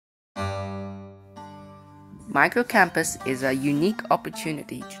Microcampus is a unique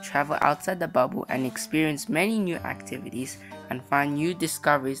opportunity to travel outside the bubble and experience many new activities and find new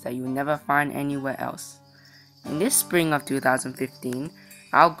discoveries that you'll never find anywhere else. In this spring of 2015,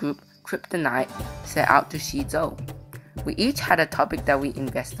 our group, Kryptonite, set out to Xizhou. We each had a topic that we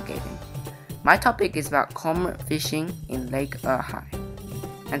investigated. My topic is about cormorant fishing in Lake Erhai.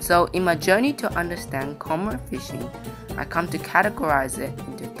 And so in my journey to understand cormorant fishing, I come to categorize it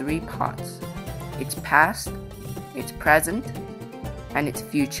into three parts: its past, its present, and its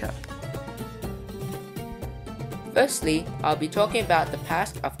future. Firstly, I'll be talking about the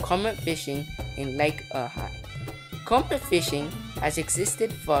past of cormorant fishing in Lake Erhai. Cormorant fishing has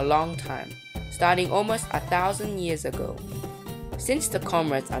existed for a long time, starting almost 1,000 years ago. Since the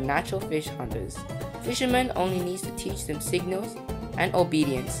cormorants are natural fish hunters, fishermen only need to teach them signals and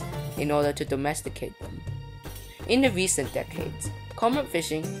obedience in order to domesticate them. In the recent decades, cormorant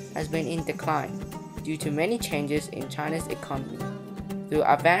fishing has been in decline due to many changes in China's economy through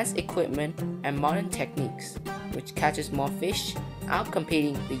advanced equipment and modern techniques, which catches more fish,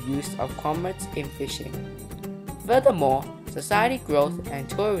 outcompeting the use of cormorants in fishing. Furthermore, society growth and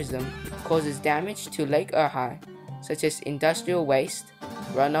tourism causes damage to Lake Erhai, such as industrial waste,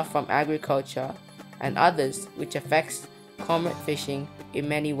 runoff from agriculture, and others which affects cormorant fishing in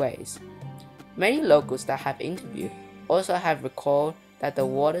many ways. Many locals that have interviewed also have recalled that the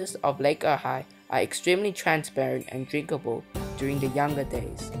waters of Lake Erhai are extremely transparent and drinkable during the younger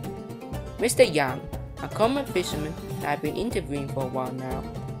days. Mr. Yang, a cormorant fisherman that I've been interviewing for a while now,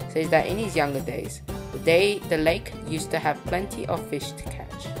 says that in his younger days, the lake used to have plenty of fish to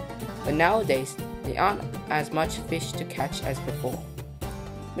catch, but nowadays there aren't as much fish to catch as before.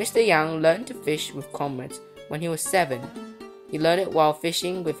 Mr. Yang learned to fish with cormorants when he was 7. He learned it while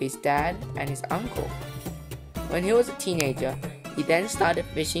fishing with his dad and his uncle. When he was a teenager, he then started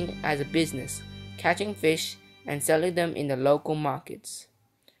fishing as a business, catching fish and selling them in the local markets.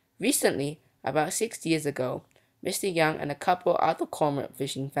 Recently, about 6 years ago, Mr. Yang and a couple other cormorant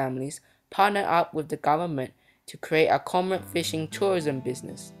fishing families partnered up with the government to create a cormorant fishing tourism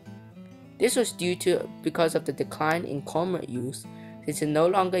business. This was because of the decline in cormorant use, since it no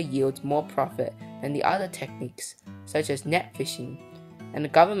longer yields more profit than the other techniques, such as net fishing, and the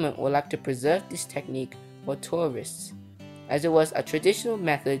government would like to preserve this technique for tourists, as it was a traditional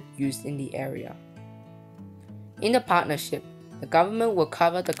method used in the area. In the partnership, the government will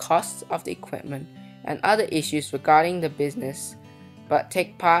cover the costs of the equipment and other issues regarding the business, but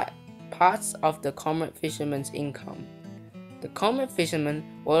take parts of the cormorant fishermen's income. The cormorant fishermen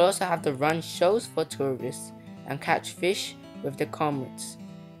will also have to run shows for tourists and catch fish with the cormorants.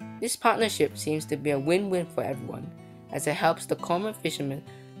 This partnership seems to be a win-win for everyone, as it helps the cormorant fishermen,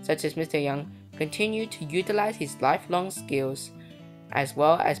 such as Mr. Yang, continue to utilize his lifelong skills, as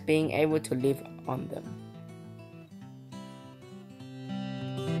well as being able to live on them.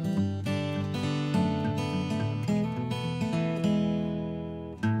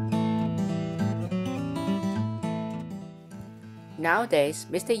 Nowadays,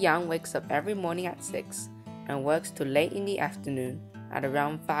 Mr. Yang wakes up every morning at 6 and works till late in the afternoon at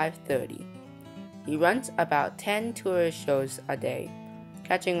around 5:30. He runs about 10 tourist shows a day,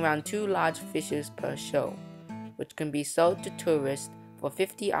 catching around 2 large fishes per show, which can be sold to tourists for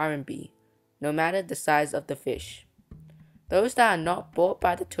 50 RMB, no matter the size of the fish. Those that are not bought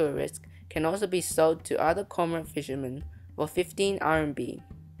by the tourists can also be sold to other cormorant fishermen for 15 RMB.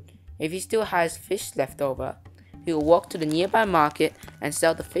 If he still has fish left over, he will walk to the nearby market and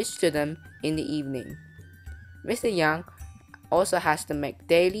sell the fish to them in the evening. Mr. Yang also has to make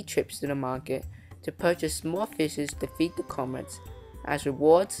daily trips to the market to purchase small fishes to feed the cormorants as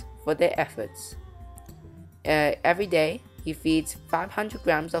rewards for their efforts. Every day, he feeds 500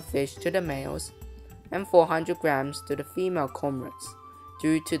 grams of fish to the males and 400 grams to the female cormorants,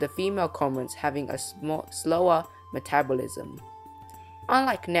 due to the female cormorants having a slower metabolism.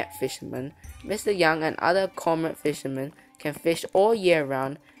 Unlike net fishermen, Mr. Yang and other cormorant fishermen can fish all year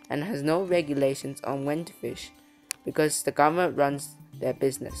round and has no regulations on when to fish, because the government runs their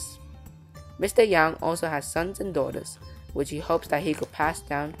business. Mr. Yang also has sons and daughters, which he hopes that he could pass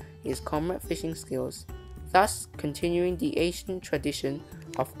down his cormorant fishing skills, thus continuing the Asian tradition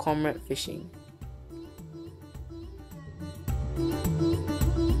of cormorant fishing.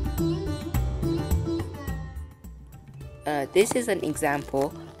 This is an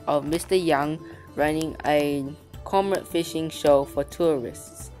example of Mr. Yang running a cormorant fishing show for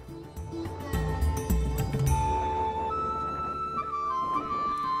tourists.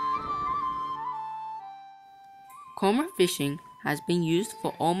 Cormorant fishing has been used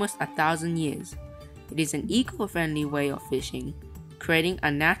for almost 1,000 years. It is an eco-friendly way of fishing, creating a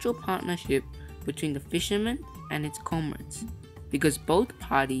natural partnership between the fisherman and its cormorants, because both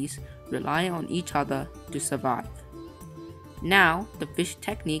parties rely on each other to survive. Now, the fish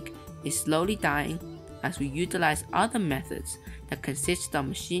technique is slowly dying as we utilize other methods that consist of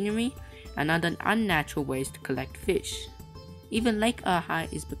machinery and other unnatural ways to collect fish. Even Lake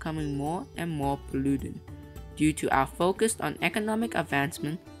Erhai is becoming more and more polluted due to our focus on economic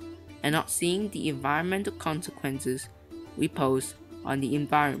advancement and not seeing the environmental consequences we pose on the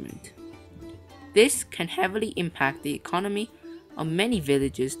environment. This can heavily impact the economy of many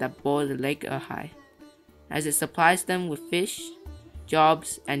villages that border Lake Erhai, as it supplies them with fish,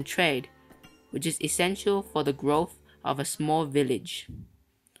 jobs, and trade, which is essential for the growth of a small village.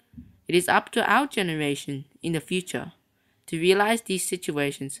 It is up to our generation in the future to realize these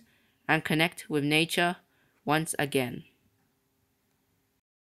situations and connect with nature once again.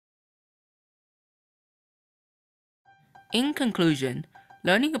 In conclusion,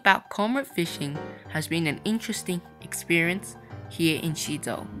 learning about cormorant fishing has been an interesting experience here in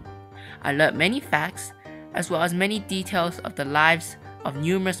Shizhou. I learned many facts as well as many details of the lives of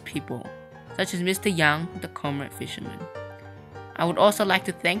numerous people, such as Mr. Yang, the cormorant fisherman. I would also like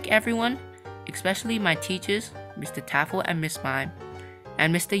to thank everyone, especially my teachers, Mr. Taffel and Miss Mime,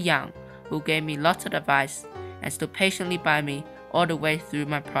 and Mr. Yang, who gave me lots of advice and stood patiently by me all the way through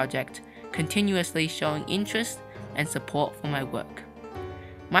my project, continuously showing interest and support for my work.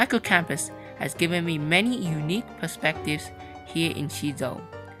 Microcampus has given me many unique perspectives here in Shizhou,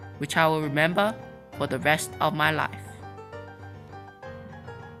 which I will remember for the rest of my life.